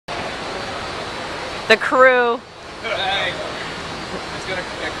the crew. Hey,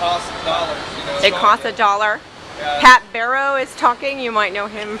 it costs dollars, you know. It costs $1. Yeah. Pat Barrow is talking. You might know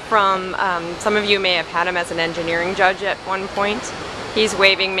him from, some of you may have had him as an engineering judge at one point. He's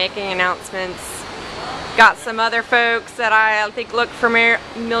waving, making announcements. Got some other folks that I think look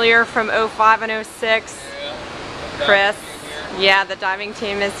familiar from 05 and 06. Yeah. Chris. Yeah, the diving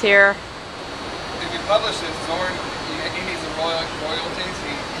team is here. If you publish this, Zorn, he needs the royalties.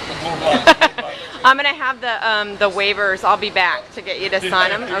 I'm gonna have the waivers. I'll be back to get you to sign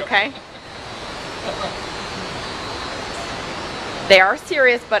them. Okay. They are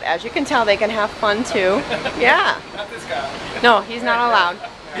serious, but as you can tell, they can have fun too. Yeah. Not this guy. No, he's not allowed.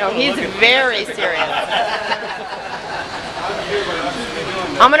 No, he's very serious.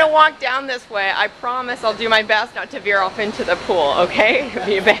 I'm gonna walk down this way. I promise I'll do my best not to veer off into the pool, okay? It'd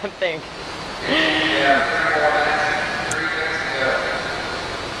be a bad thing.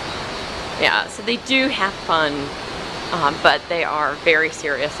 Yeah, so they do have fun, but they are very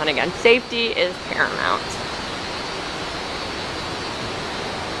serious. And again, safety is paramount.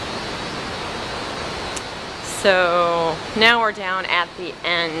 So now we're down at the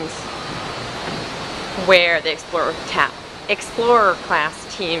end where the Explorer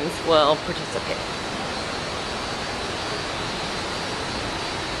class teams will participate.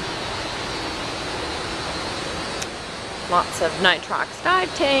 Lots of nitrox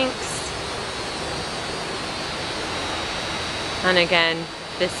dive tanks. And again,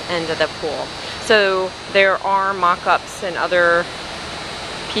 this end of the pool. So there are mock-ups and other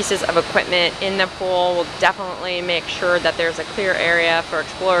pieces of equipment in the pool. We'll definitely make sure that there's a clear area for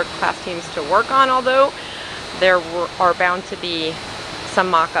Explorer class teams to work on, although there are bound to be some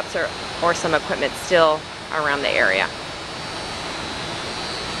mock-ups or some equipment still around the area.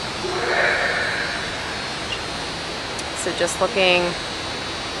 So just looking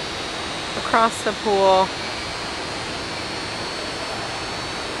across the pool.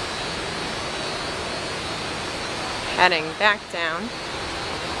 Heading back down.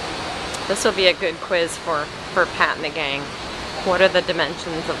 This will be a good quiz for Pat and the gang. What are the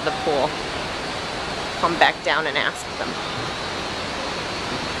dimensions of the pool? Come back down and ask them.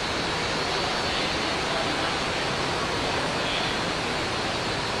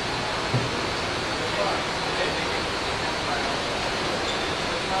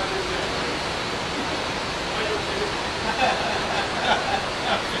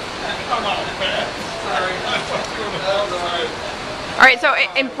 All right, so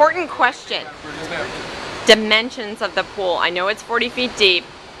important question. Dimensions of the pool. I know it's 40 feet deep.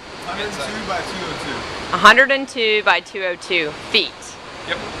 102 by 202. 102 by 202 feet.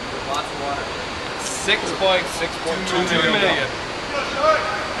 Yep. Lots of water. 6.6.2 million.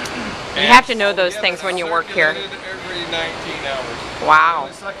 You have to know those things when you work here. Every 19 hours. Wow.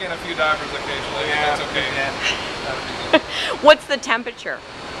 We suck in a few divers occasionally, and that's okay. What's the temperature?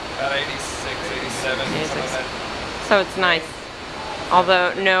 About 86, 87, something like that. So it's nice.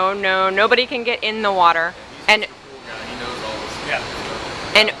 Although, nobody can get in the water. And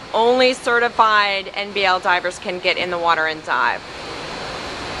and only certified NBL divers can get in the water and dive.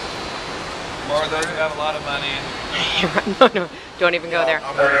 Or those who have a lot of money. No, don't even go there.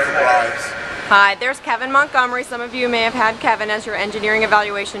 I'm ready for bribes. Hi, there's Kevin Montgomery. Some of you may have had Kevin as your engineering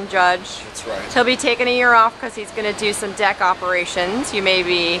evaluation judge. That's right. He'll be taking a year off because he's going to do some deck operations. You may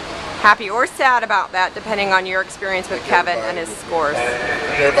be happy or sad about that, depending on your experience with Kevin and his scores.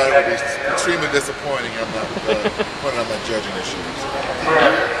 Everybody will be extremely disappointing. I'm not putting on my judging issues.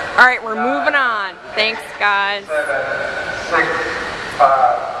 All right, we're moving on. Thanks, guys. 6, 5,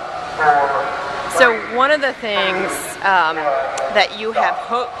 4. So one of the things that you have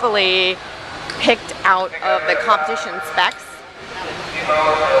hopefully picked out of the competition specs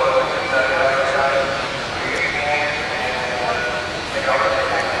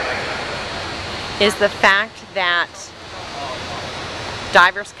is the fact that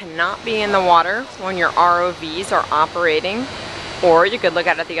divers cannot be in the water when your ROVs are operating, or you could look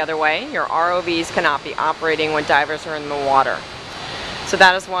at it the other way, your ROVs cannot be operating when divers are in the water. So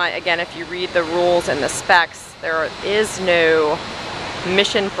that is why, again, if you read the rules and the specs, there is no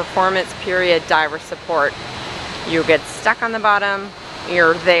mission performance period diver support. You get stuck on the bottom,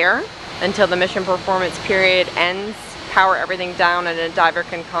 you're there until the mission performance period ends, power everything down, and a diver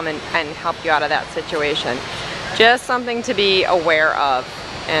can come and help you out of that situation. Just something to be aware of.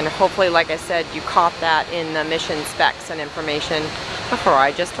 And hopefully, like I said, you caught that in the mission specs and information before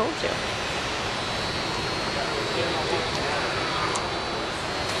I just told you.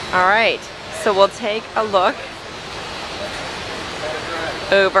 All right, so we'll take a look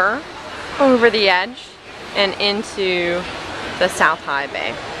over the edge and into the South High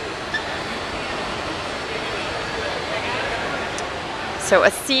Bay. So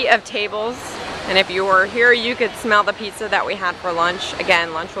a sea of tables, and if you were here you could smell the pizza that we had for lunch.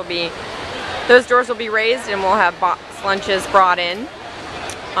 Again, lunch will be, those doors will be raised and we'll have box lunches brought in.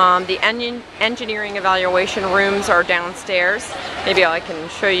 The engineering evaluation rooms are downstairs. Maybe I can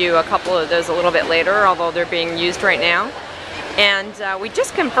show you a couple of those a little bit later, although they're being used right now. And we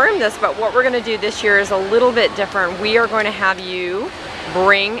just confirmed this, but what we're going to do this year is a little bit different. We are going to have you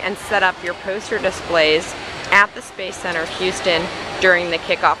bring and set up your poster displays at the Space Center Houston during the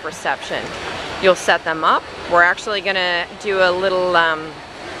kickoff reception. You'll set them up. We're actually going to do a little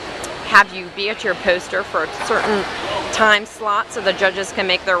have you be at your poster for a certain time slot so the judges can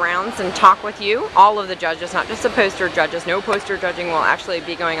make their rounds and talk with you. All of the judges, not just the poster judges. No poster judging will actually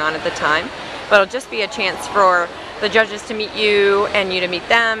be going on at the time, but it'll just be a chance for the judges to meet you and you to meet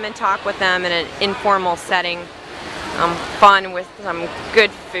them and talk with them in an informal setting. Fun with some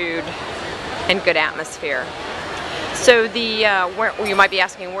good food and good atmosphere. So you might be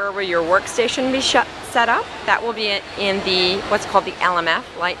asking, where will your workstation be set up? That will be in the what's called the LMF,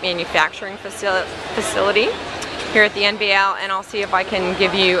 Light Manufacturing Facility, here at the NBL, and I'll see if I can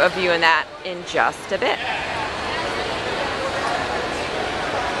give you a view in that in just a bit.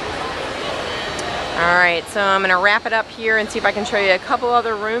 Alright, so I'm going to wrap it up here and see if I can show you a couple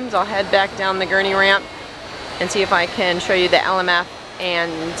other rooms. I'll head back down the gurney ramp and see if I can show you the LMF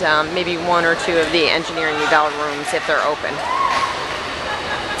and maybe one or two of the engineering eval rooms if they're open.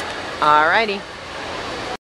 Alrighty.